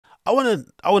I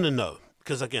want to know,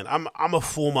 because again, I'm a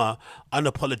former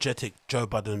unapologetic Joe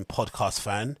Budden podcast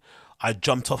fan. I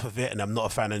jumped off of it and I'm not a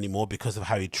fan anymore because of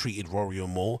how he treated Rory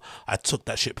and Moore. I took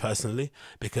that shit personally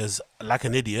because, like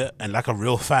an idiot and like a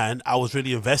real fan, I was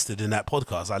really invested in that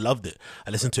podcast. I loved it.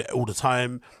 I listened to it all the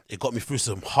time. It got me through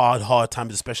some hard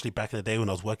times, especially back in the day when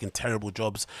I was working terrible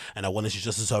jobs and I wanted to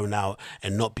just zone out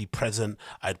and not be present.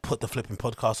 I'd put the flipping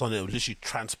podcast on. It would literally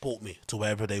transport me to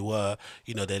wherever they were,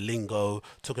 you know, their lingo,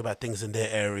 talking about things in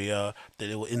their area, their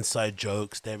little inside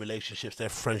jokes, their relationships, their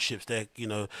friendships, their, you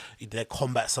know, their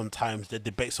combat sometimes, the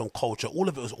debates on culture. All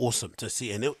of it was awesome to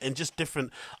see, and just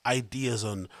different ideas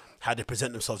on how they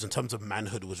present themselves in terms of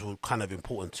manhood was all kind of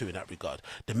important too in that regard.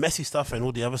 The messy stuff and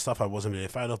all the other stuff I wasn't really a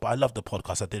fan of, but I loved the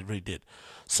podcast. Really did.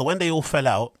 So when they all fell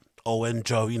out, or when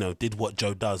Joe, you know, did what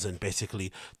Joe does and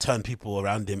basically turned people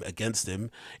around him against him,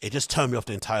 it just turned me off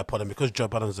the entire pod. And because Joe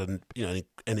Budden's an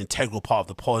integral part of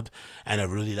the pod and a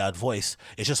really loud voice,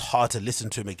 it's just hard to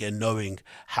listen to him again, knowing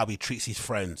how he treats his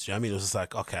friends. You know what I mean? It was just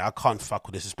like, okay, I can't fuck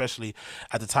with this. Especially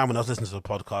at the time when I was listening to the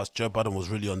podcast, Joe Budden was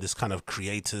really on this kind of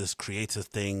creator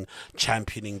thing,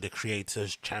 championing the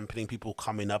creators, championing people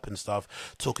coming up and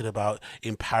stuff, talking about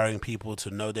empowering people to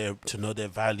know their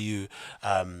value,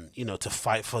 you know, to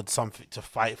fight for something, to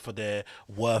fight for their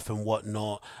worth and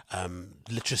whatnot,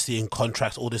 literacy in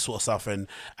contracts, all this sort of stuff. And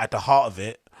at the heart of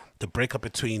it, the breakup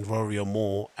between Rory and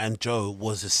Moore and Joe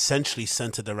was essentially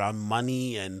centered around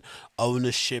money and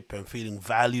ownership and feeling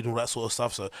valued and all that sort of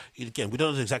stuff. So again, we don't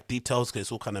know the exact details because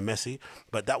it's all kind of messy,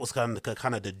 but that was kind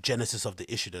of the genesis of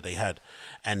the issue that they had,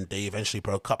 and they eventually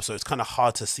broke up. So it's kind of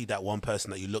hard to see that one person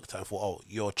that you looked at and thought, oh,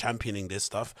 you're championing this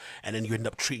stuff, and then you end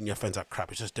up treating your friends like crap.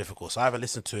 It's just difficult. So I haven't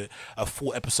listened to a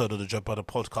full episode of the Joe Budden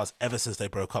podcast ever since they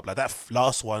broke up. Like that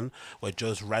last one where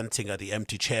Joe's ranting at the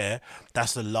empty chair,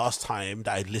 that's the last time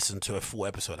that I listened to a full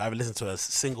episode. I haven't listened to a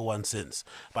single one since,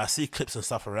 but I see clips and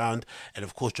stuff around, and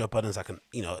of course Joe Budden's like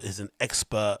is an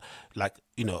expert, like,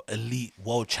 you know, elite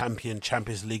world champion,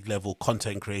 Champions League level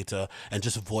content creator, and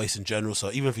just a voice in general.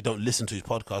 So even if you don't listen to his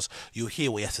podcast, you'll hear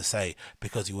what he has to say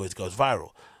because he always goes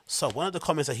viral. So one of the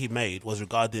comments that he made was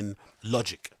regarding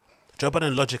Logic. Joe Budden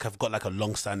and Logic have got like a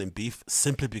long-standing beef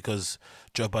simply because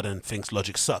Joe Budden thinks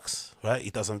Logic sucks, right? He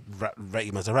doesn't rate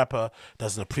him as a rapper,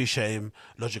 doesn't appreciate him.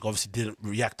 Logic obviously didn't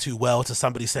react too well to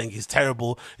somebody saying he's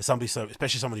terrible. If somebody,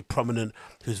 especially somebody prominent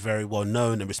who's very well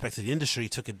known and respected in the industry,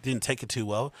 didn't take it too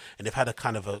well, and they've had a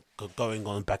kind of a going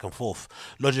on back and forth.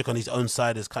 Logic on his own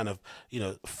side has kind of, you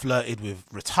know, flirted with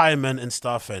retirement and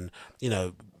stuff, and, you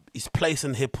know, his place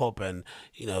in hip hop, and,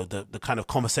 you know, the kind of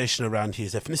conversation around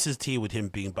his ethnicity with him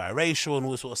being biracial and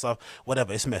all this sort of stuff.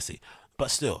 Whatever, it's messy,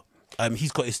 but still,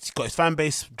 he's got his fan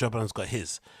base. Joe Budden's got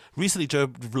his. Recently,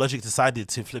 Logic decided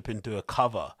to flip into a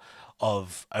cover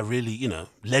of a really, you know,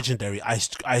 legendary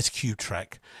Ice Cube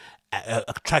track. A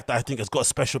track that I think has got a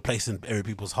special place in every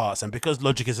people's hearts, and because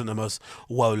Logic isn't the most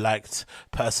well-liked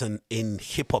person in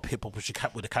hip-hop, with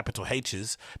the capital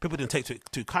H's, people didn't take to it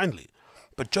too kindly.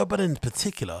 But Joe Budden in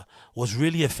particular was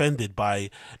really offended by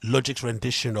Logic's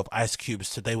rendition of Ice Cube's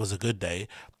 "Today Was a Good Day,"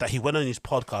 that he went on his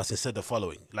podcast and said the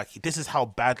following. Like, this is how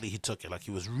badly he took it. Like,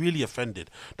 he was really offended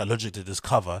that Logic did this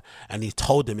cover, and he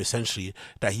told him essentially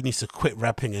that he needs to quit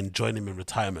rapping and join him in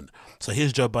retirement. So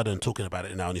here's Joe Budden talking about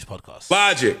it now on his podcast.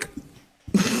 Logic.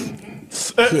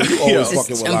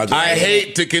 I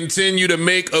hate to continue to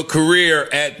make a career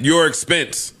at your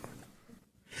expense.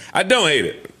 I don't hate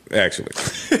it, actually.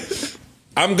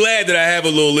 I'm glad that I have a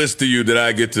little list to you that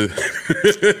I get to.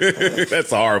 That's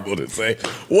horrible to say.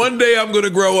 One day I'm going to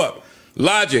grow up.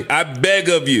 Logic, I beg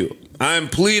of you. I'm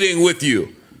pleading with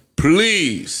you.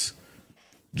 Please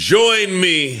join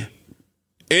me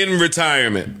in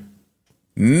retirement.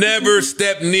 Never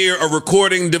step near a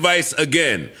recording device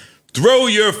again. Throw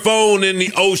your phone in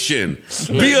the ocean.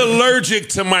 Be allergic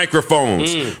to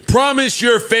microphones. Promise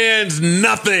your fans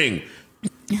nothing.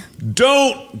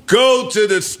 Don't go to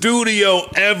the studio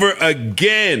ever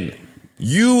again.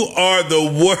 You are the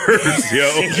worst, yo.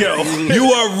 You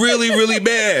are really, really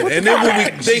bad. And then when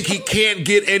we think he can't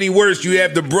get any worse, you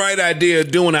have the bright idea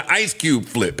of doing an Ice Cube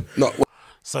flip. No.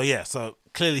 So yeah, so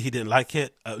clearly he didn't like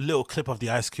it. A little clip of the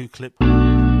Ice Cube clip.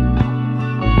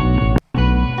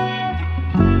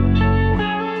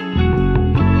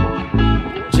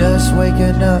 Just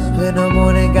waking up in the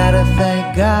morning, gotta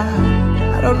thank God.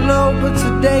 I don't know, but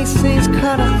today seems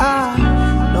kinda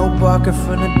odd. No barking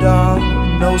from the dog,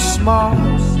 no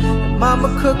smalls. And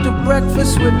mama cooked a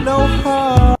breakfast with no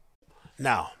heart.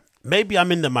 Now, maybe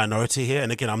I'm in the minority here,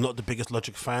 and again, I'm not the biggest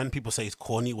Logic fan. People say it's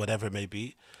corny, whatever it may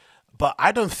be. But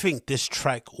I don't think this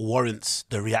track warrants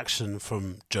the reaction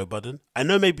from Joe Budden. I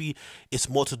know maybe it's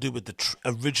more to do with the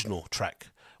original track,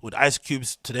 with Ice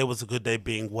Cube's Today Was a Good Day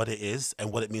being what it is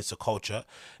and what it means to culture,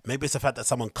 maybe it's the fact that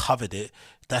someone covered it.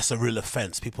 That's a real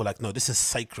offense. People are like, no, this is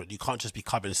sacred. You can't just be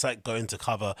covering. It's like going to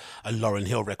cover a Lauryn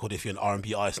Hill record if you're an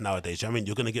R&B artist nowadays. You know what I mean?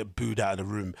 You're going to get booed out of the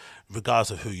room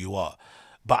regardless of who you are.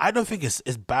 But I don't think it's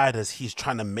as bad as he's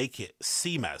trying to make it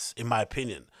seem as, in my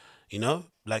opinion. You know,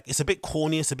 like it's a bit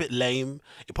corny, it's a bit lame.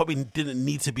 It probably didn't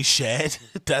need to be shared.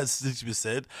 That's what you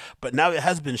said. But now it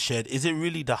has been shared. Is it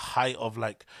really the height of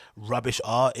like rubbish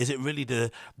art? Is it really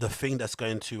the thing that's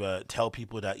going to tell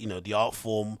people that, you know, the art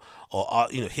form or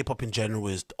art, you know, hip hop in general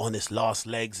is on its last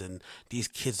legs and these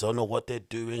kids don't know what they're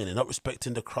doing and they're not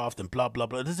respecting the craft and blah, blah,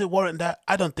 blah. Does it warrant that?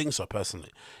 I don't think so,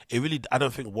 personally. I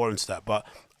don't think it warrants that. But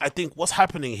I think what's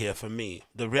happening here for me,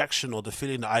 the reaction or the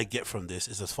feeling that I get from this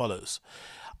is as follows.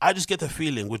 I just get the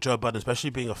feeling with Joe Budden, especially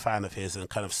being a fan of his and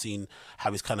kind of seeing how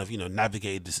he's kind of, you know,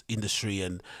 navigated this industry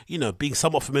and, you know, being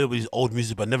somewhat familiar with his old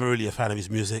music, but never really a fan of his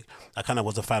music. I kind of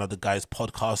was a fan of the guy's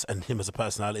podcast and him as a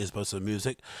personality as opposed to the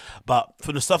music. But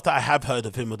from the stuff that I have heard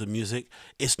of him with the music,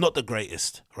 it's not the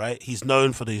greatest, right? He's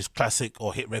known for his classic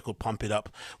or hit record, Pump It Up,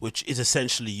 which is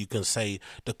essentially, you can say,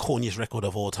 the corniest record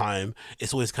of all time.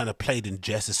 It's always kind of played in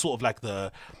jest. It's sort of like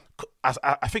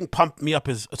I think Pump Me Up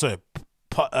is, sorry,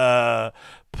 Pump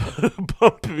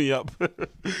Me Up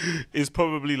is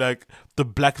probably like the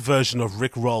black version of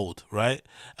Rick Rolled, right?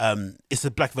 It's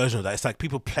the black version of that. It's like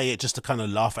people play it just to kind of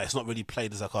laugh at it. It's not really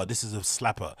played as like, oh, this is a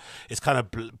slapper. It's kind of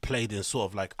played in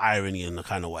sort of like irony in a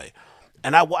kind of way.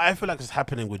 And what I feel like is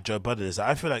happening with Joe Budden is that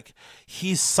I feel like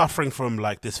he's suffering from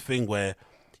like this thing where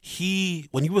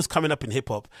when he was coming up in hip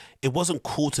hop, it wasn't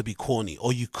cool to be corny,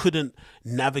 or you couldn't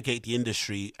navigate the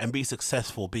industry and be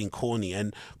successful being corny.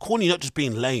 And corny not just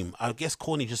being lame. I guess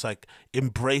corny just like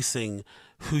embracing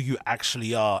who you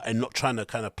actually are and not trying to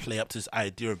kind of play up to this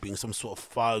idea of being some sort of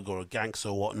thug or a gangster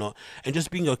or whatnot, and just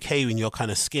being okay in your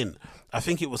kind of skin. I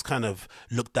think it was kind of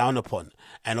looked down upon,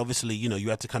 and obviously, you know,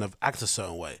 you had to kind of act a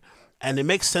certain way. And it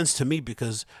makes sense to me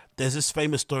because there's this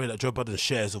famous story that Joe Budden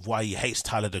shares of why he hates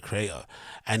Tyler, the Creator.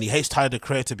 And he hates Tyler, the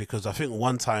Creator, because I think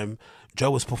one time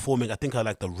Joe was performing, I think at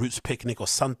like the Roots Picnic or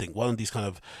something, one of these kind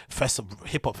of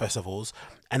hip-hop festivals,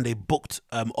 and they booked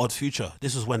Odd Future.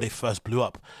 This was when they first blew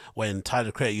up, when Tyler,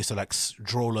 the Creator used to like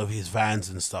draw all over his Vans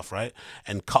and stuff, right?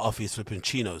 And cut off his flipping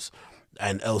chinos.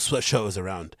 And Earl Sweatshirt was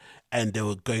around. And they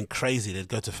were going crazy. They'd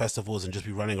go to festivals and just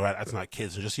be running around acting like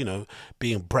kids and just, you know,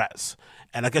 being brats.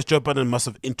 And I guess Joe Budden must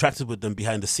have interacted with them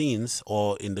behind the scenes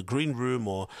or in the green room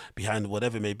or behind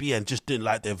whatever it may be, and just didn't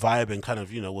like their vibe and kind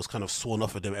of, you know, was kind of sworn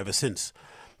off of them ever since.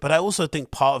 But I also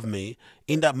think part of me,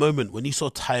 in that moment, when you saw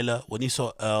Tyler, when you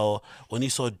saw Earl, when you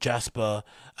saw Jasper,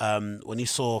 when you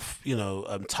saw, you know,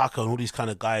 Taco and all these kind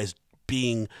of guys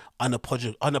being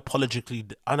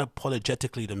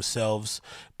unapologetically themselves,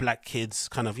 black kids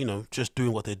kind of, you know, just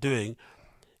doing what they're doing,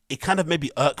 it kind of maybe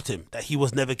irked him that he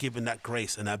was never given that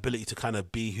grace and that ability to kind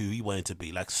of be who he wanted to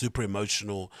be, like super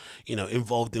emotional, you know,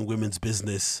 involved in women's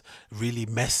business, really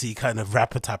messy kind of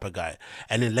rapper type of guy.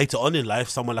 And then later on in life,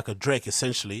 someone like a Drake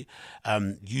essentially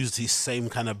used his same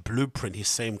kind of blueprint, his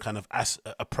same kind of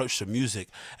approach to music,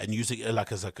 and using it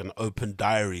like as like an open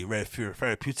diary, very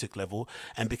therapeutic level,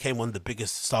 and became one of the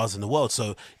biggest stars in the world.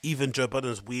 So even Joe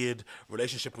Budden's weird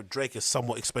relationship with Drake is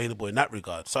somewhat explainable in that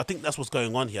regard. So I think that's what's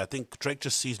going on here. I think Drake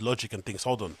just sees Logic and thinks,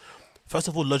 hold on, first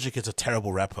of all, Logic is a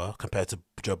terrible rapper compared to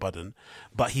Joe Budden,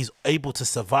 but he's able to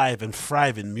survive and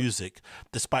thrive in music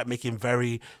despite making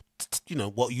very, you know,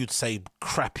 what you'd say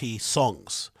crappy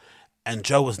songs. And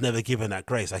Joe was never given that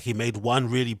grace. Like, he made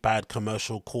one really bad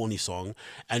commercial corny song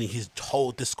and his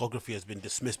whole discography has been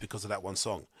dismissed because of that one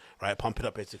song, right? Pump It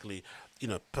Up basically, you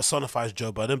know, personifies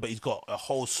Joe Budden, but he's got a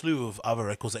whole slew of other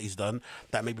records that he's done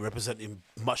that maybe represent him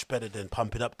much better than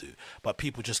Pump It Up do. But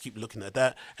people just keep looking at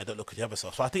that and don't look at the other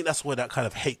stuff. So I think that's where that kind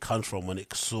of hate comes from when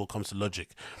it sort of comes to Logic,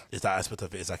 is that aspect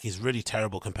of it. It's like he's really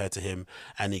terrible compared to him,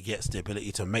 and he gets the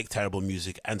ability to make terrible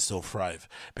music and still thrive.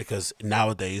 Because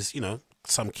nowadays, you know,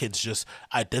 some kids just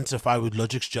identify with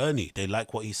Logic's journey. They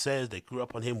like what he says, they grew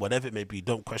up on him, whatever it may be.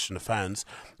 Don't question the fans.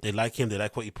 They like him, they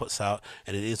like what he puts out,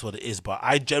 and it is what it is. But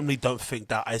I generally don't think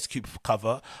that Ice Cube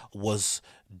cover was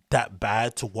that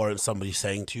bad to warrant somebody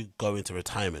saying to you, go into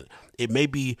retirement. It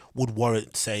maybe would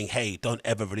warrant saying, hey, don't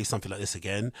ever release something like this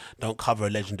again, don't cover a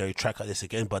legendary track like this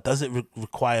again. But does it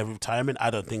require retirement?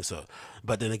 I don't think so.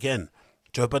 But then again,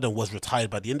 Joe Budden was retired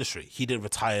by the industry. He didn't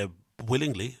retire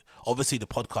willingly. Obviously, the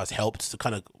podcast helped to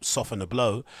kind of soften the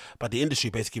blow, but the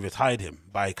industry basically retired him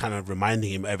by kind of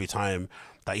reminding him every time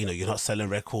that, you know, you're not selling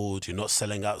records, you're not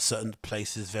selling out certain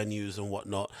places, venues and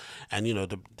whatnot. And, you know,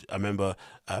 I remember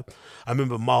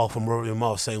Mal from Rory and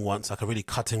Mal saying once, like a really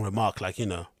cutting remark, like, you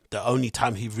know, the only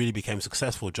time he really became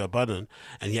successful, Joe Budden,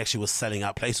 and he actually was selling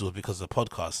out places was because of the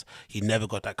podcast. He never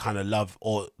got that kind of love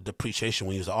or the appreciation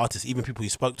when he was an artist, even people he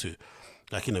spoke to.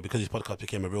 Like, you know, because his podcast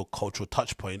became a real cultural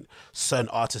touch point, certain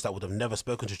artists that would have never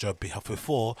spoken to Joe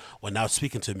before were now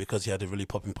speaking to him because he had a really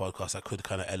popping podcast that could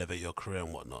kind of elevate your career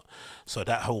and whatnot. So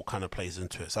that whole kind of plays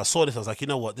into it. So I saw this, I was like, you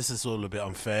know what, this is all a bit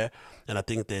unfair. And I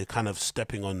think they're kind of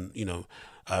stepping on, you know,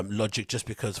 Logic, just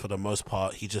because for the most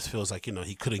part he just feels like, you know,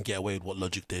 he couldn't get away with what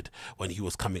Logic did when he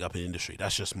was coming up in the industry.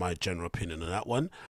 That's just my general opinion on that one.